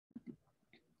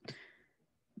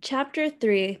Chapter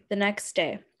 3, the next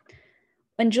day.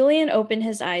 When Julian opened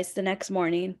his eyes the next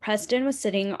morning, Preston was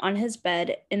sitting on his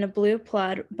bed in a blue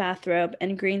plaid bathrobe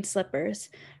and green slippers,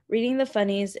 reading the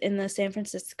funnies in the San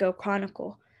Francisco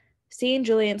Chronicle. Seeing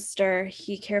Julian stir,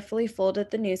 he carefully folded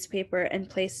the newspaper and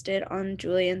placed it on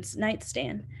Julian's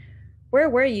nightstand. "Where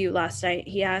were you last night?"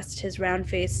 he asked, his round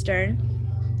face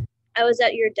stern. "I was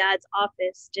at your dad's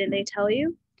office. Didn't they tell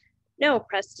you?" "No,"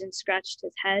 Preston scratched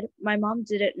his head. "My mom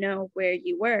didn't know where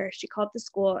you were. She called the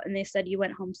school and they said you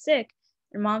went home sick.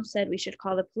 And Mom said we should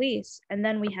call the police. And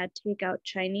then we had takeout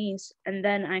Chinese. And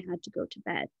then I had to go to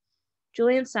bed."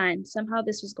 Julian sighed. Somehow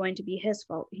this was going to be his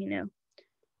fault, he knew.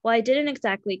 "Well, I didn't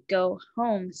exactly go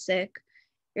home sick.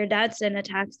 Your dad sent a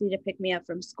taxi to pick me up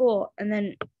from school. And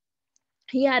then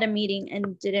he had a meeting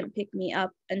and didn't pick me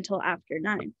up until after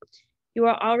 9. You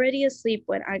were already asleep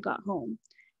when I got home.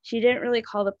 She didn't really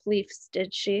call the police,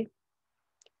 did she?"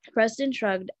 Preston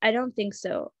shrugged. "I don't think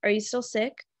so. Are you still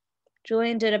sick?"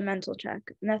 Julian did a mental check.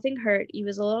 Nothing hurt. He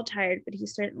was a little tired, but he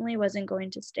certainly wasn't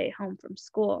going to stay home from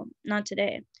school. Not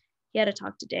today. He had to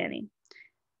talk to Danny.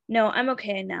 "No, I'm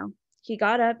okay now." He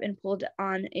got up and pulled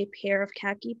on a pair of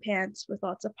khaki pants with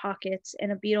lots of pockets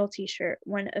and a Beatle t-shirt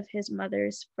one of his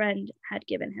mother's friend had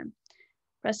given him.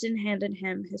 Preston handed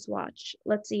him his watch.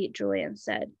 "Let's eat," Julian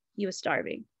said. He was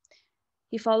starving.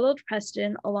 He followed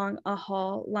Preston along a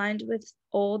hall lined with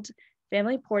old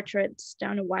family portraits,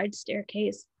 down a wide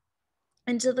staircase,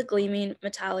 into the gleaming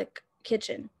metallic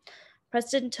kitchen.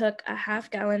 Preston took a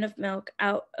half-gallon of milk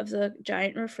out of the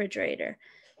giant refrigerator.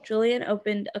 Julian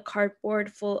opened a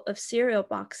cardboard full of cereal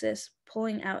boxes,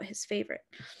 pulling out his favorite,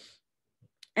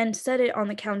 and set it on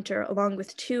the counter along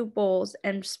with 2 bowls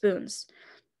and spoons.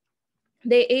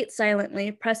 They ate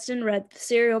silently. Preston read the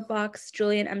cereal box.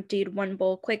 Julian emptied one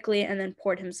bowl quickly and then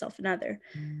poured himself another.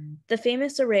 The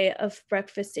famous array of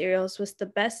breakfast cereals was the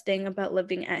best thing about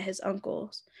living at his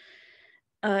uncle's.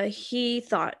 He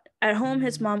thought. At home,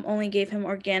 his mom only gave him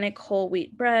organic whole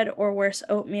wheat bread or worse,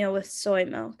 oatmeal with soy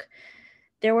milk.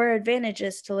 There were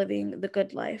advantages to living the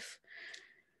good life.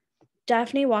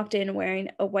 Daphne walked in wearing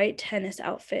a white tennis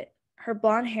outfit. Her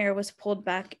blonde hair was pulled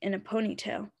back in a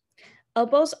ponytail.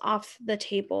 "Elbows off the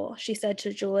table," she said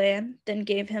to Julian, then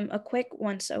gave him a quick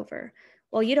once-over.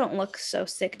 "Well, you don't look so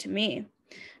sick to me."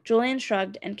 Julian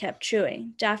shrugged and kept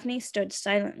chewing. Daphne stood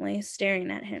silently,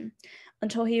 staring at him,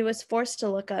 until he was forced to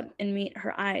look up and meet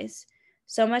her eyes.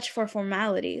 So much for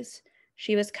formalities.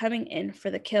 She was coming in for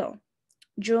the kill.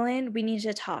 "Julian, we need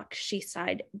to talk," she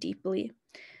sighed deeply.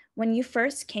 "When you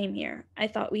first came here, I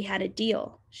thought we had a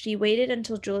deal." She waited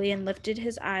until Julian lifted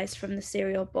his eyes from the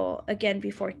cereal bowl again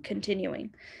before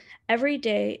continuing. "Every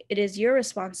day, it is your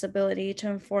responsibility to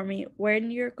inform me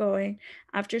when you're going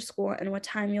after school and what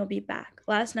time you'll be back.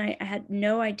 Last night, I had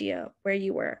no idea where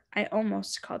you were. I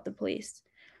almost called the police."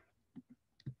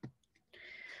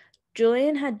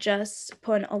 Julian had just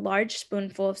put a large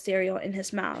spoonful of cereal in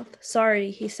his mouth.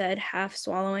 "Sorry," he said, half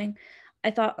swallowing.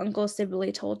 "I thought Uncle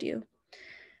Sibley told you."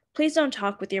 "Please don't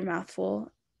talk with your mouth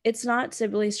full. It's not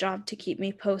Sibley's job to keep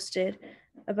me posted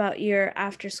about your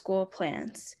after-school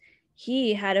plans.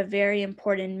 He had a very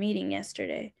important meeting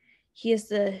yesterday. He is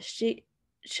the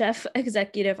chief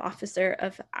executive officer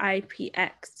of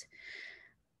IPX."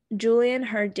 Julian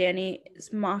heard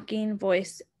Danny's mocking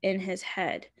voice in his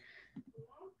head.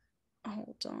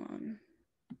 Hold on.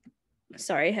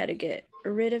 Sorry, I had to get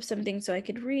rid of something so I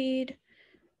could read.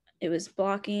 It was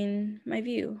blocking my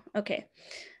view. Okay.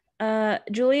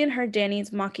 Julian heard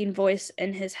Danny's mocking voice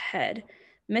in his head.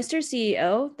 "Mr.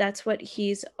 CEO, that's what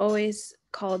he's always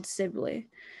called Sibley."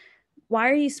 "Why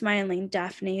are you smiling?"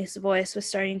 Daphne's voice was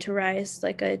starting to rise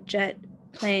like a jet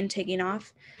plane taking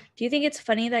off. "Do you think it's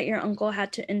funny that your uncle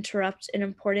had to interrupt an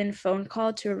important phone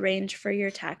call to arrange for your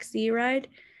taxi ride?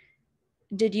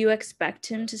 Did you expect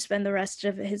him to spend the rest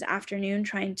of his afternoon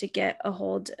trying to get a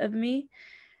hold of me?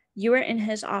 You were in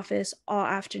his office all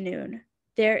afternoon.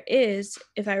 There is,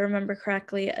 if I remember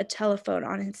correctly, a telephone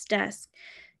on his desk.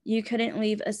 You couldn't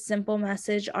leave a simple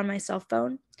message on my cell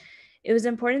phone?" It was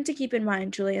important to keep in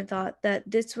mind, Julian thought, that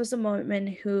this was a woman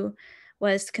who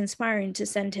was conspiring to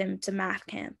send him to math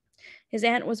camp. His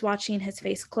aunt was watching his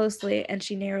face closely, and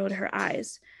she narrowed her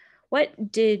eyes.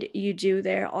 "What did you do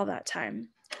there all that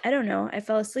time?" "I don't know. I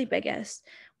fell asleep, I guess.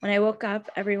 When I woke up,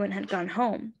 everyone had gone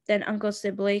home. Then Uncle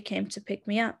Sibley came to pick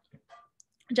me up."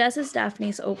 Just as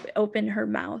Daphne opened her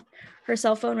mouth, her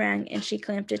cell phone rang and she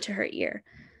clamped it to her ear.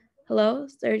 "Hello,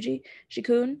 Sergi?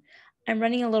 Shikun? I'm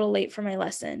running a little late for my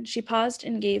lesson." She paused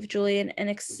and gave Julian an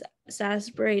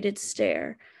exasperated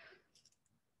stare.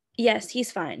 "Yes,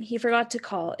 he's fine. He forgot to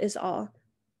call, is all."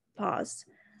 Pause.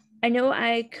 "I know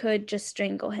I could just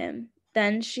strangle him.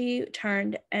 Then she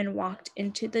turned and walked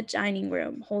into the dining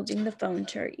room, holding the phone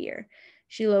to her ear.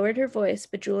 She lowered her voice,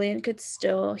 but Julian could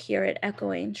still hear it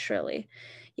echoing shrilly.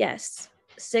 Yes,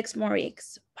 6 more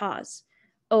weeks. Pause.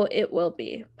 Oh, it will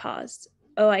be. Pause.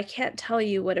 Oh, I can't tell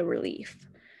you what a relief.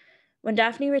 When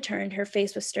Daphne returned, her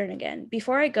face was stern again.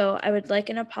 Before I go, I would like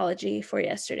an apology for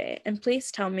yesterday, and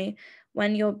please tell me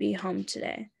when you'll be home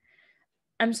today.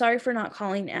 I'm sorry for not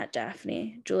calling at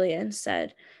Daphne, Julian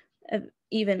said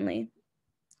evenly.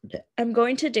 I'm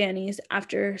going to Danny's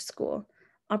after school.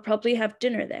 I'll probably have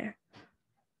dinner there.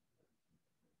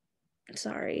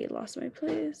 Sorry, lost my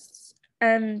place.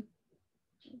 I'm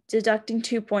deducting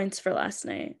 2 points for last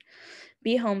night.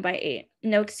 Be home by 8.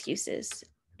 No excuses.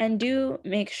 And do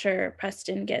make sure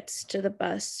Preston gets to the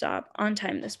bus stop on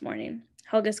time this morning.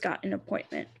 Helga's got an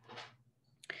appointment.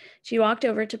 She walked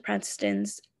over to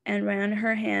Preston's and ran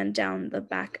her hand down the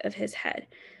back of his head,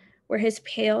 where his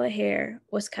pale hair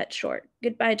was cut short.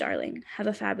 Goodbye, darling. Have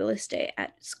a fabulous day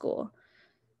at school.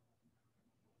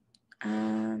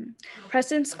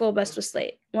 Preston's school bus was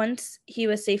late. Once he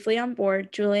was safely on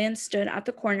board, Julian stood at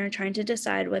the corner trying to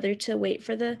decide whether to wait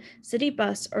for the city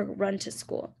bus or run to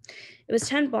school. It was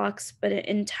 10 blocks, but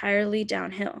entirely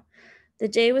downhill. The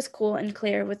day was cool and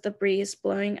clear with the breeze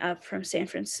blowing up from San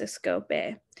Francisco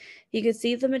Bay. He could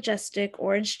see the majestic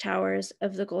orange towers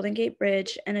of the Golden Gate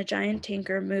Bridge and a giant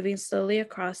tanker moving slowly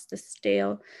across the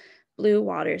stale blue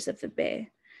waters of the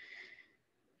bay.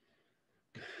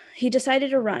 He decided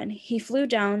to run. He flew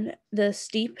down the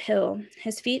steep hill,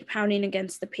 his feet pounding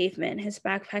against the pavement, his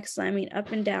backpack slamming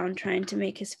up and down, trying to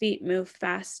make his feet move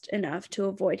fast enough to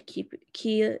avoid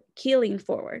keeling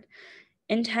forward.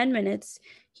 In 10 minutes,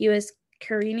 he was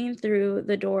careening through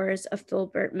the doors of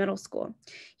Filbert Middle School.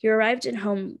 He arrived in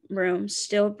homeroom,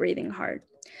 still breathing hard.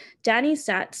 Danny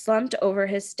sat slumped over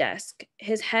his desk,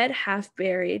 his head half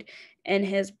buried in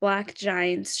his black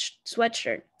Giants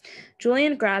sweatshirt.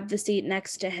 Julian grabbed the seat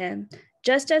next to him.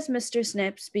 Just as Mr.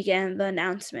 Snips began the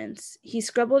announcements, he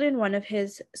scribbled in one of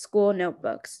his school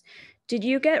notebooks. Did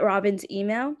you get Robin's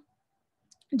email?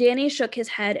 Danny shook his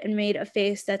head and made a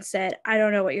face that said, I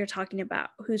don't know what you're talking about.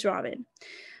 Who's Robin?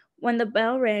 When the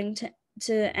bell rang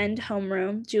to end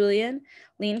homeroom, Julian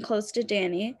leaned close to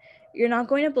Danny. You're not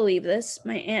going to believe this.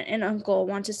 My aunt and uncle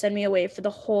want to send me away for the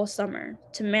whole summer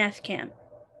to math camp.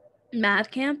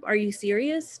 Math camp? Are you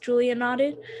serious? Julian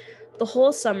nodded. The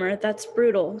whole summer, that's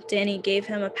brutal. Danny gave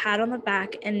him a pat on the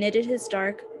back and knitted his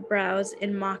dark brows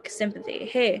in mock sympathy.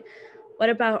 Hey, what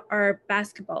about our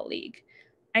basketball league?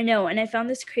 I know, and I found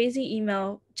this crazy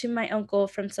email to my uncle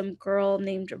from some girl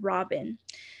named Robin.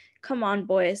 Come on,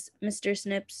 boys, Mr.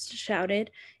 Snips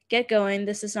shouted. Get going.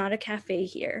 This is not a cafe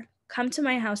here. Come to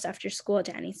my house after school,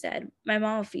 Danny said. My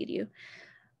mom will feed you.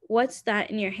 What's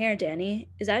that in your hair, Danny?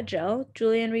 Is that gel?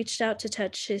 Julian reached out to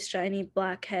touch his shiny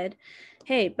black head.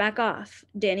 Hey, back off.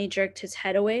 Danny jerked his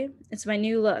head away. It's my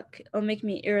new look. It'll make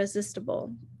me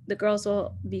irresistible. The girls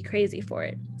will be crazy for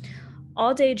it.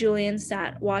 All day, Julian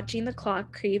sat watching the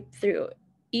clock creep through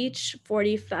each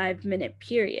 45-minute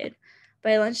period.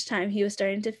 By lunchtime, he was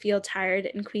starting to feel tired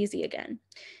and queasy again.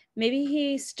 Maybe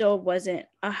he still wasn't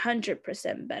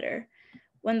 100% better.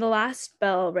 When the last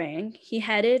bell rang, he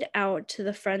headed out to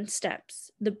the front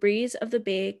steps. The breeze of the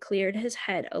bay cleared his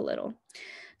head a little.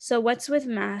 So what's with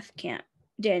math camp?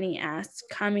 Danny asked,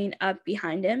 coming up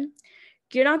behind him.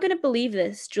 You're not going to believe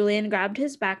this. Julian grabbed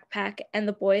his backpack and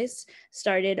the boys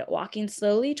started walking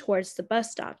slowly towards the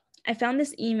bus stop. I found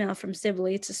this email from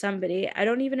Sibley to somebody, I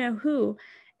don't even know who,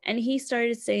 and he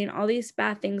started saying all these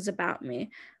bad things about me,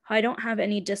 how I don't have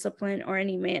any discipline or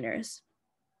any manners.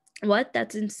 What?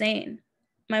 That's insane.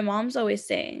 My mom's always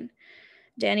saying.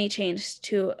 Danny changed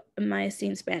to a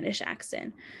Mayacine Spanish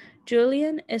accent.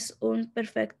 Julian es un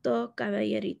perfecto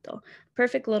caballerito.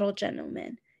 Perfect little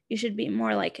gentleman. You should be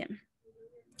more like him.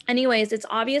 Anyways, it's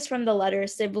obvious from the letter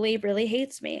Sibley really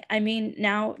hates me. I mean,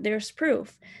 now there's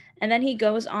proof. And then he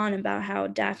goes on about how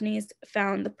Daphne's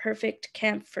found the perfect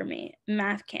camp for me,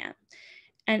 math camp.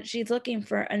 And she's looking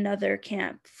for another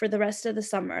camp for the rest of the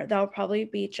summer. That'll probably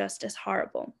be just as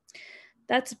horrible.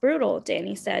 That's brutal,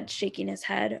 Danny said, shaking his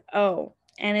head. Oh,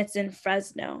 and it's in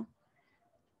Fresno.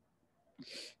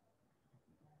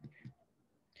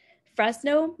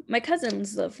 Fresno? My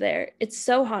cousins live there. It's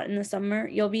so hot in the summer,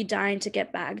 you'll be dying to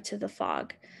get back to the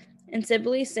fog. And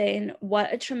Sibley saying,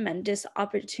 what a tremendous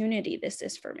opportunity this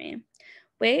is for me.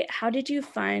 Wait, how did you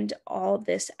find all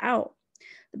this out?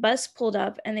 The bus pulled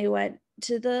up and they went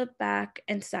to the back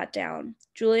and sat down.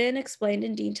 Julian explained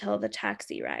in detail the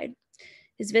taxi ride,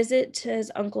 his visit to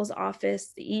his uncle's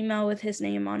office, the email with his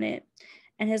name on it,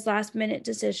 and his last-minute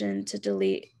decision to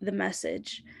delete the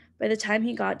message. By the time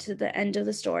he got to the end of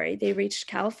the story, they reached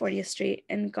California Street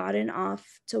and gotten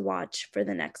off to watch for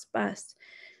the next bus.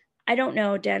 I don't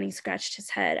know, Danny scratched his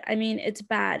head. I mean, it's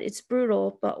bad, it's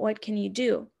brutal, but what can you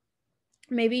do?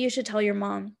 Maybe you should tell your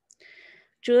mom.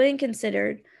 Julian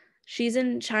considered. She's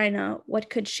in China.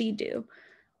 What could she do?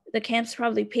 The camp's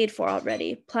probably paid for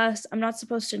already. Plus, I'm not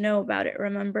supposed to know about it,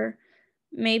 remember?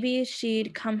 Maybe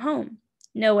she'd come home.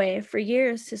 No way. For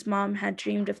years, his mom had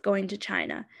dreamed of going to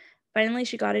China. Finally,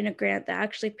 she got in a grant that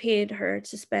actually paid her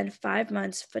to spend 5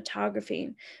 months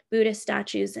photographing Buddhist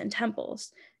statues and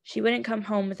temples. She wouldn't come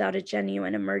home without a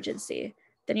genuine emergency.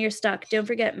 Then you're stuck. Don't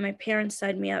forget, my parents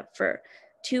signed me up for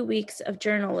 2 weeks of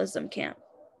journalism camp.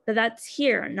 But that's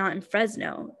here, not in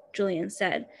Fresno, Julian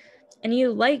said. And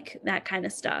you like that kind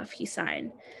of stuff, he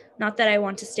sighed. Not that I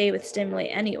want to stay with Stimley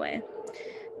anyway.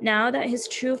 Now that his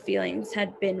true feelings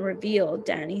had been revealed,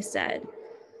 Danny said,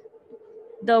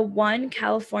 the one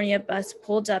California bus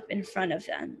pulled up in front of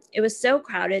them. It was so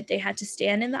crowded they had to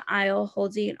stand in the aisle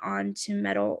holding on to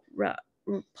metal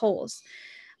poles.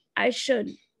 I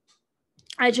should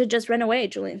just run away,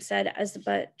 Julian said as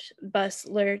the bus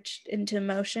lurched into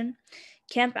motion.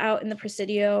 Camp out in the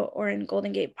Presidio or in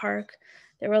Golden Gate Park.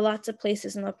 There were lots of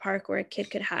places in the park where a kid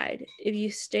could hide. If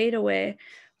you stayed away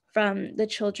from the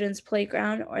children's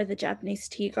playground or the Japanese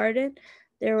tea garden,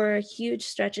 there were huge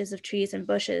stretches of trees and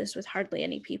bushes with hardly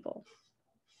any people.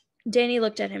 Danny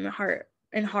looked at him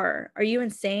in horror. Are you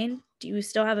insane? Do you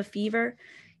still have a fever?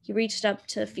 He reached up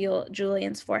to feel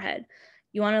Julian's forehead.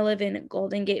 You want to live in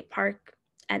Golden Gate Park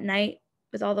at night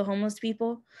with all the homeless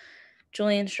people?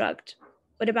 Julian shrugged.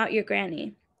 What about your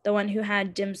granny, the one who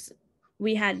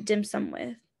we had dim sum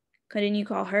with? Couldn't you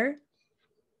call her?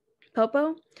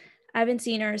 Popo? I haven't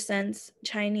seen her since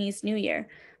Chinese New Year.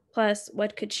 Plus,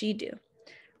 what could she do?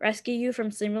 Rescue you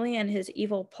from Simmerly and his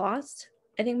evil plots?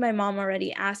 I think my mom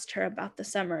already asked her about the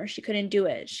summer. She couldn't do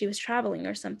it. She was traveling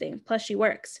or something. Plus, she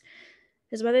works.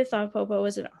 His mother thought Popo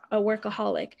was a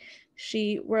workaholic.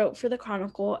 She wrote for the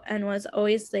Chronicle and was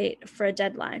always late for a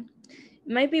deadline.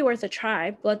 It might be worth a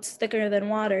try. Blood's thicker than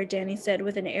water, Danny said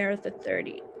with an air of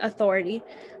authority.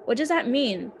 What does that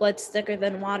mean, blood's thicker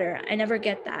than water? I never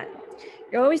get that.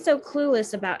 You're always so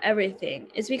clueless about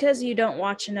everything. It's because you don't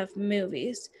watch enough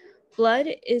movies. Blood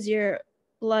is your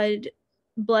blood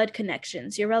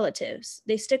connections, your relatives.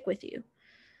 They stick with you.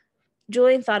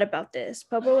 Julian thought about this.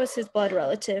 Popo was his blood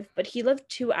relative, but he lived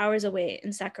 2 hours away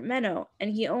in Sacramento, and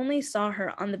he only saw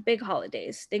her on the big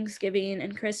holidays, Thanksgiving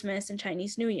and Christmas and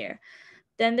Chinese New Year.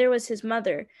 Then there was his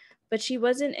mother, but she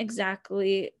wasn't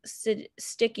exactly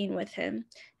sticking with him.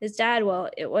 His dad, well,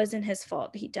 it wasn't his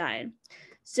fault he died.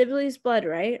 Sibley's blood,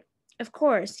 right? Of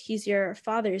course, he's your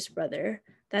father's brother.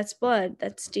 That's blood,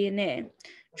 that's DNA.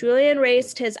 Julian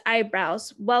raised his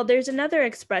eyebrows. Well, there's another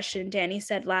expression, Danny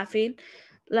said, laughing.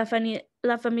 La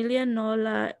familia no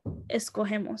la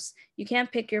escogemos. You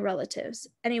can't pick your relatives.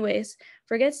 Anyways,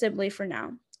 forget Sibley for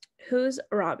now. Who's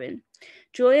Robin?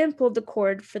 Julian pulled the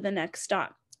cord for the next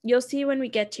stop. You'll see when we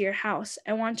get to your house.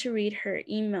 I want to read her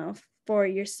email for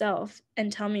yourself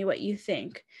and tell me what you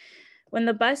think. When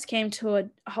the bus came to a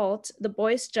halt, the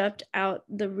boys jumped out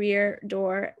the rear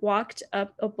door, walked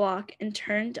up a block, and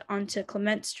turned onto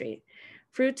Clement Street.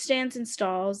 Fruit stands and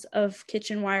stalls of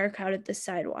kitchen wire crowded the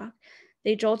sidewalk.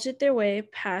 They jolted their way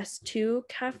past 2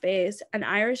 cafes, an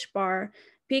Irish bar,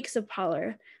 pizza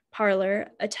parlor,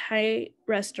 a Thai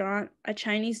restaurant, a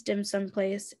Chinese dim sum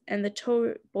place, and the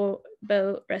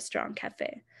Tobo restaurant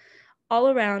cafe. All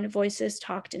around, voices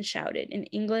talked and shouted in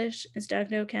English, in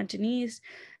Stagno-Cantonese,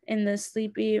 in the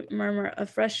sleepy murmur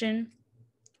of Russian.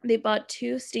 They bought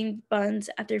 2 steamed buns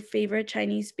at their favorite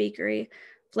Chinese bakery,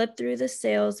 flipped through the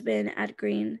sales bin at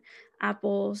Green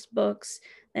Apple's Books,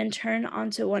 then turned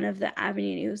onto one of the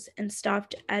avenues and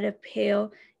stopped at a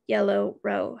pale yellow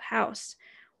row house.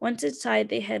 Once inside,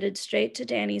 they headed straight to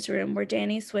Danny's room, where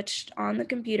Danny switched on the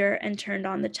computer and turned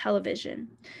on the television.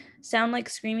 Sound like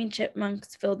screaming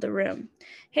chipmunks filled the room.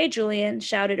 Hey, Julian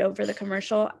shouted over the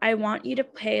commercial. I want you to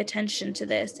pay attention to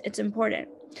this. It's important.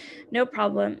 No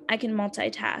problem. I can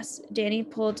multitask. Danny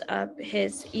pulled up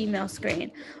his email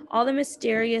screen. All the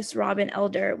mysterious Robin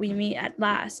Elder, we meet at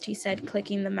last, he said,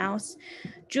 clicking the mouse.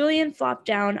 Julian flopped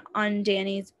down on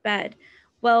Danny's bed.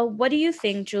 Well, what do you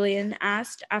think? Julian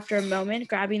asked after a moment,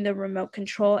 grabbing the remote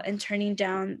control and turning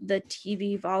down the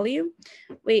TV volume.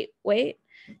 Wait.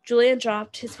 Julian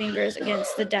dropped his fingers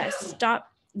against the desk.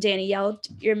 Stop, Danny yelled.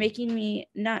 You're making me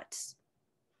nuts.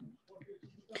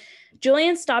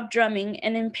 Julian stopped drumming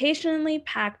and impatiently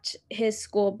packed his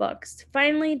school books.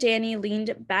 Finally, Danny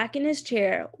leaned back in his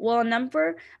chair. Well, a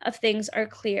number of things are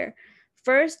clear.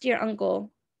 First, your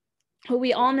uncle who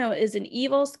we all know is an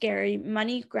evil, scary,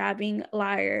 money-grabbing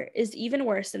liar, is even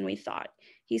worse than we thought.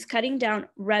 He's cutting down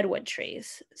redwood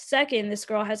trees. Second, this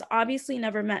girl has obviously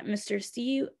never met Mr.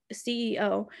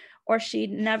 CEO, or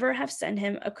she'd never have sent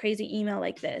him a crazy email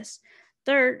like this.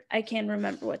 Third, I can't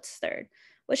remember what's third.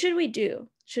 What should we do?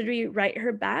 Should we write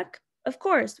her back? Of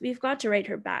course, we've got to write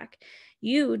her back.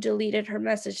 You deleted her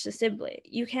message to Sibley.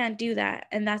 You can't do that,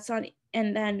 and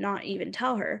then not even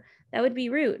tell her. That would be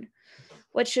rude.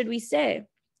 What should we say?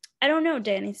 I don't know,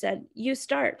 Danny said. You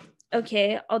start.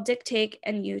 Okay, I'll dictate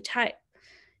and you type.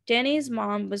 Danny's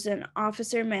mom was an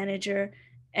officer manager,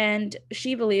 and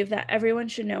she believed that everyone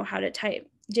should know how to type.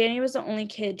 Danny was the only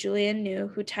kid Julian knew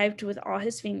who typed with all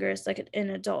his fingers like an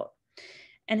adult,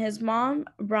 and his mom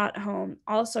brought home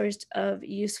all sorts of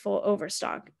useful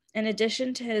overstock, in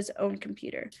addition to his own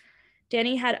computer.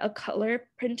 Danny had a color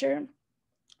printer,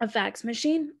 a fax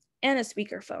machine, and a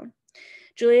speakerphone.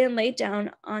 Julian laid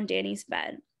down on Danny's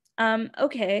bed.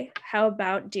 Okay, how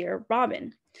about dear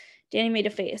Robin? Danny made a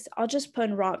face. I'll just put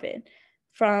Robin.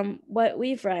 From what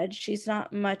we've read, she's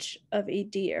not much of a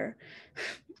dear.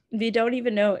 We don't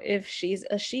even know if she's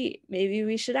a she. Maybe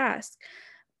we should ask.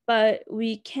 But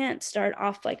we can't start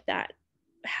off like that.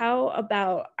 How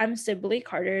about I'm Sibley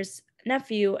Carter's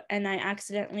nephew and I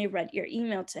accidentally read your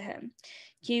email to him.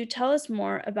 Can you tell us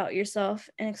more about yourself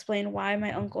and explain what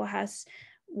my uncle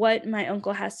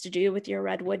has to do with your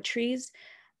redwood trees?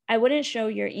 I wouldn't show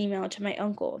your email to my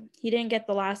uncle. He didn't get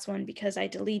the last one because I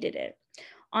deleted it.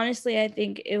 Honestly, I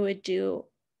think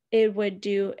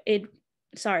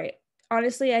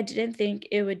honestly, I didn't think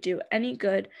it would do any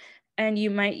good, and you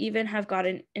might even have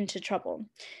gotten into trouble.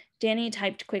 Danny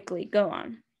typed quickly. Go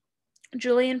on.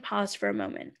 Julian paused for a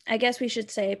moment. I guess we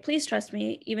should say, please trust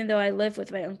me, even though I live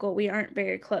with my uncle, we aren't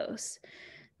very close.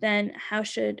 Then how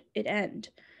should it end?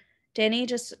 Danny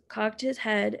just cocked his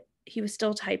head. He was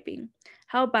still typing.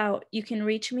 How about you can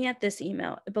reach me at this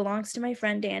email. It belongs to my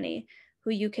friend Danny,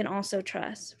 who you can also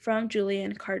trust. From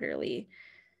Julian Carter Lee.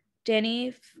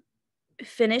 Danny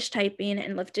finished typing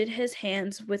and lifted his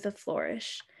hands with a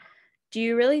flourish. Do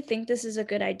you really think this is a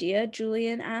good idea?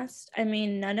 Julian asked. I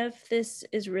mean, none of this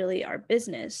is really our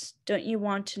business. Don't you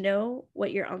want to know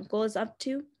what your uncle is up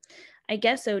to? I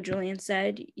guess so, Julian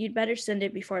said. You'd better send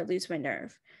it before I lose my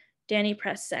nerve. Danny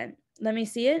pressed send. Let me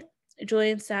see it.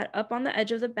 Julian sat up on the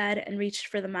edge of the bed and reached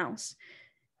for the mouse.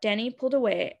 Danny pulled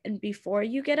away, and before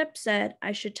you get upset,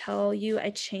 I should tell you I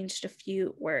changed a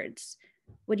few words.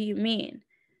 What do you mean?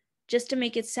 Just to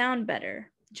make it sound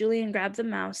better. Julian grabbed the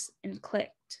mouse and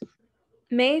clicked.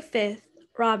 May 5th,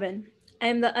 Robin. I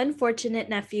am the unfortunate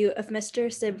nephew of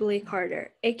Mr. Sibley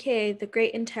Carter, aka the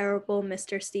great and terrible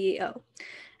Mr. CEO.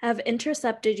 I have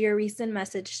intercepted your recent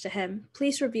message to him.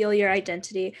 Please reveal your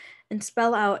identity and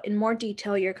spell out in more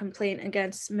detail your complaint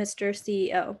against Mr.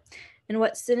 CEO and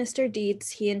what sinister deeds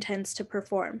he intends to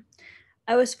perform.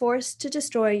 I was forced to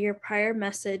destroy your prior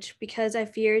message because I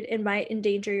feared it might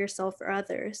endanger yourself or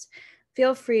others.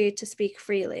 Feel free to speak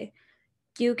freely.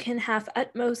 You can have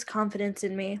utmost confidence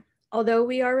in me. Although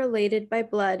we are related by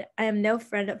blood, I am no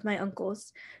friend of my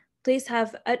uncle's. Please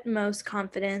have utmost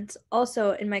confidence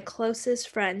also in my closest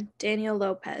friend, Daniel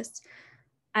Lopez.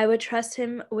 I would trust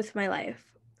him with my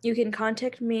life. You can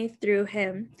contact me through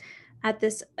him at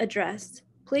this address.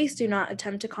 Please do not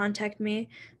attempt to contact me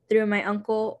through my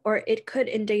uncle, or it could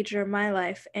endanger my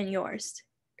life and yours.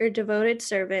 Your devoted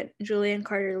servant, Julian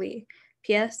Carter Lee.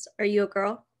 P.S. Are you a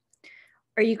girl?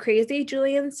 Are you crazy?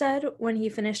 Julian said when he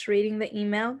finished reading the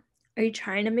email. Are you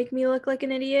trying to make me look like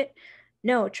an idiot?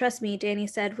 No, trust me, Danny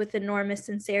said with enormous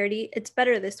sincerity. It's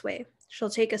better this way. She'll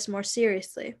take us more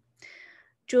seriously.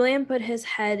 Julian put his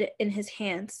head in his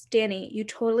hands. Danny, you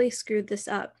totally screwed this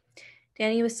up.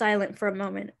 Danny was silent for a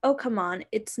moment. Oh, come on.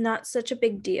 It's not such a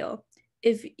big deal.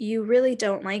 If you really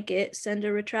don't like it, send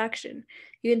a retraction.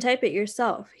 You can type it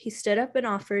yourself. He stood up and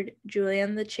offered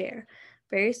Julian the chair.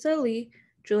 Very slowly,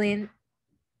 Julian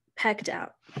pecked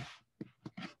out.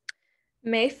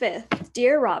 May 5th.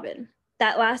 Dear Robin,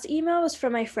 that last email was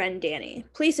from my friend Danny.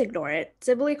 Please ignore it.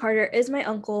 Sibley Carter is my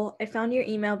uncle. I found your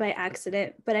email by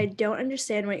accident, but I don't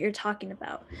understand what you're talking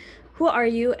about. Who are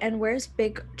you, and where's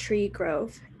Big Tree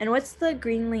Grove? And what's the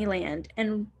Greenlee land?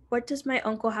 And what does my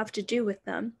uncle have to do with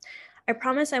them? I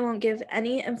promise I won't give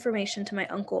any information to my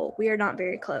uncle. We are not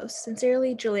very close.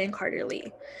 Sincerely, Julian Carter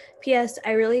Lee. P.S.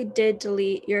 I really did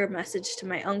delete your message to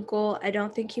my uncle. I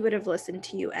don't think he would have listened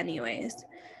to you anyways.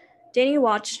 Danny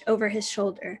watched over his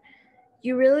shoulder.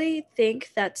 You really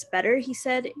think that's better? He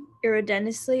said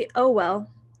irredentously. Oh well,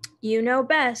 you know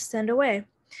best. Send away.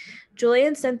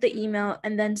 Julian sent the email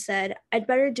and then said, I'd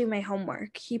better do my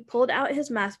homework. He pulled out his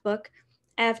math book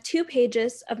I have 2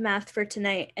 pages of math for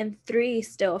tonight and 3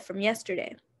 still from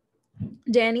yesterday.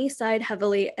 Danny sighed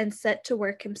heavily and set to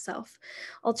work himself,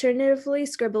 alternatively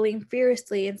scribbling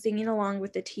furiously and singing along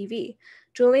with the TV.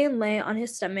 Julian lay on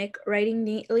his stomach, writing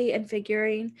neatly and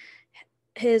figuring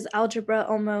his algebra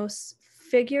almost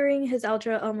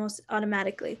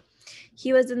automatically.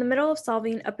 He was in the middle of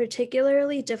solving a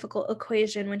particularly difficult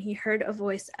equation when he heard a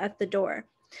voice at the door.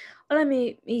 Hola,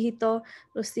 mi hijito,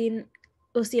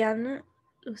 Luciana,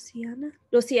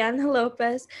 Luciana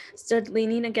Lopez stood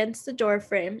leaning against the door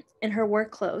frame in her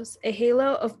work clothes, a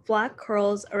halo of black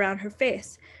curls around her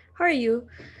face. How are you,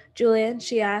 Julian?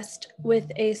 She asked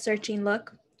with a searching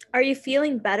look. Are you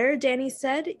feeling better? Danny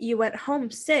said. You went home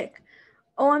sick.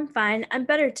 Oh, I'm fine. I'm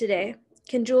better today.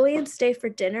 Can Julian stay for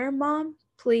dinner, Mom?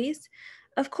 Please?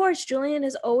 Of course, Julian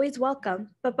is always welcome.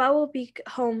 Papa will be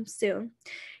home soon.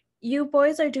 You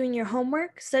boys are doing your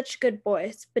homework? Such good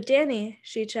boys. But Danny,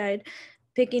 she chided,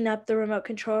 picking up the remote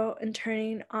control and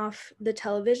turning off the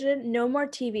television. No more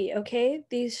TV, okay?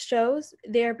 These shows,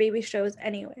 they are baby shows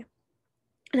anyway.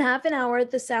 In half an hour,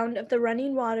 the sound of the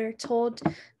running water told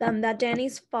them that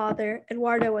Danny's father,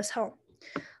 Eduardo, was home.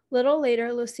 Little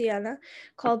later, Luciana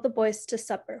called the boys to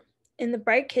supper. In the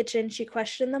bright kitchen, she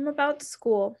questioned them about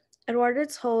school. Eduardo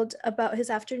told about his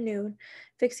afternoon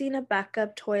fixing a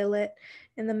backup toilet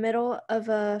in the middle of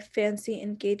a fancy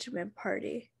engagement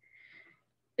party.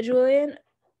 Julian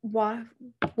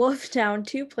wolfed down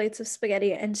 2 plates of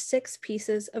spaghetti and 6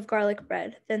 pieces of garlic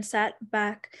bread, then sat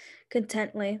back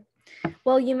contently.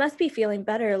 Well, you must be feeling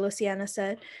better, Luciana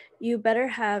said. You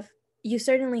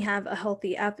certainly have a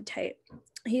healthy appetite.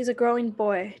 He's a growing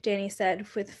boy, Danny said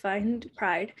with fine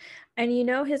pride. And you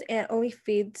know his aunt only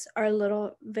feeds our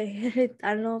little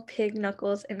vegetarian pig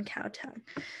knuckles and cow tongue.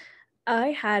 I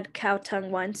had cow tongue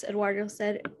once, Eduardo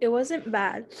said. It wasn't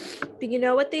bad. But you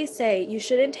know what they say, you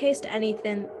shouldn't taste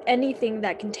anything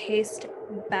that can taste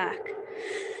back.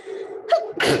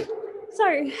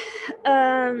 Sorry.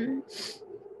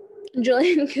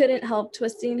 Julian couldn't help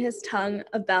twisting his tongue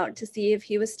about to see if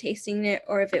he was tasting it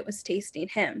or if it was tasting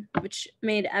him, which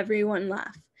made everyone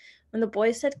laugh. When the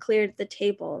boys had cleared the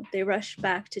table, they rushed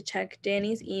back to check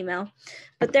Danny's email,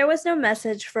 but there was no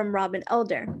message from Robin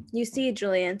Elder. You see,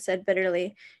 Julian said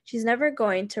bitterly, she's never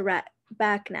going to rat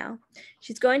back now.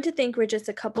 She's going to think we're just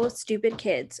a couple of stupid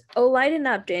kids. Oh, lighten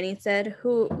up, Danny said.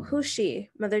 Who's she?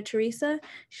 Mother Teresa?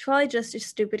 She's probably just a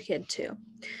stupid kid, too.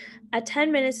 At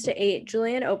 10 minutes to 8,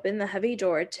 Julian opened the heavy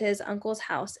door to his uncle's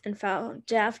house and found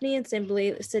Daphne and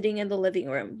Sibley sitting in the living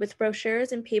room, with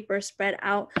brochures and papers spread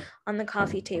out on the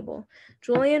coffee table.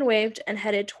 Julian waved and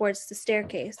headed towards the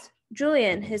staircase.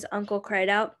 Julian, his uncle cried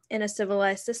out, in a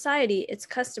civilized society, it's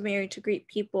customary to greet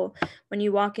people when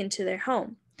you walk into their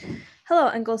home. Hello,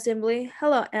 Uncle Sibley.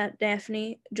 Hello, Aunt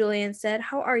Daphne, Julian said.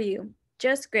 How are you?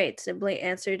 Just great, Sibley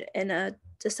answered in a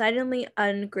decidedly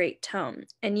ungreat tone.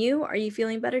 And you, are you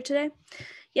feeling better today?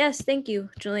 Yes, thank you,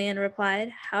 Julian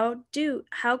replied. How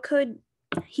could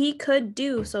he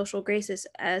do social graces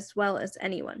as well as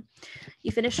anyone.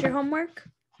 You finished your homework?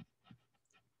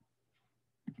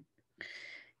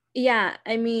 Yeah,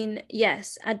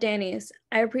 yes, at Danny's.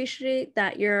 I appreciate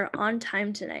that you're on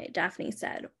time tonight, Daphne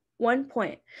said. 1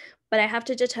 point, but I have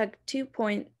to deduct 2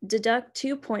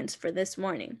 points for this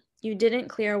morning. You didn't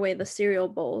clear away the cereal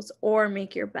bowls or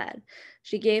make your bed.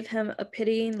 She gave him a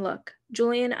pitying look.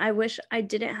 Julian, I wish I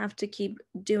didn't have to keep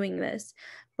doing this,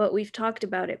 but we've talked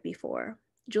about it before.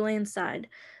 Julian sighed.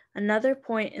 Another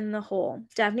point in the hole.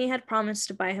 Daphne had promised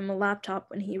to buy him a laptop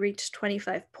when he reached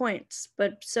 25 points,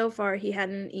 but so far he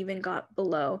hadn't even got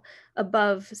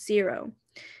above 0.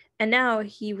 And now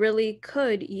he really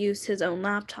could use his own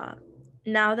laptop.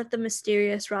 Now that the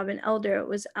mysterious Robin Elder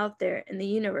was out there in the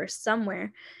universe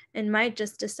somewhere and might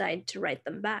just decide to write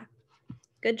them back.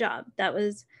 Good job. That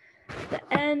was the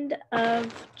end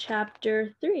of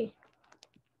chapter 3.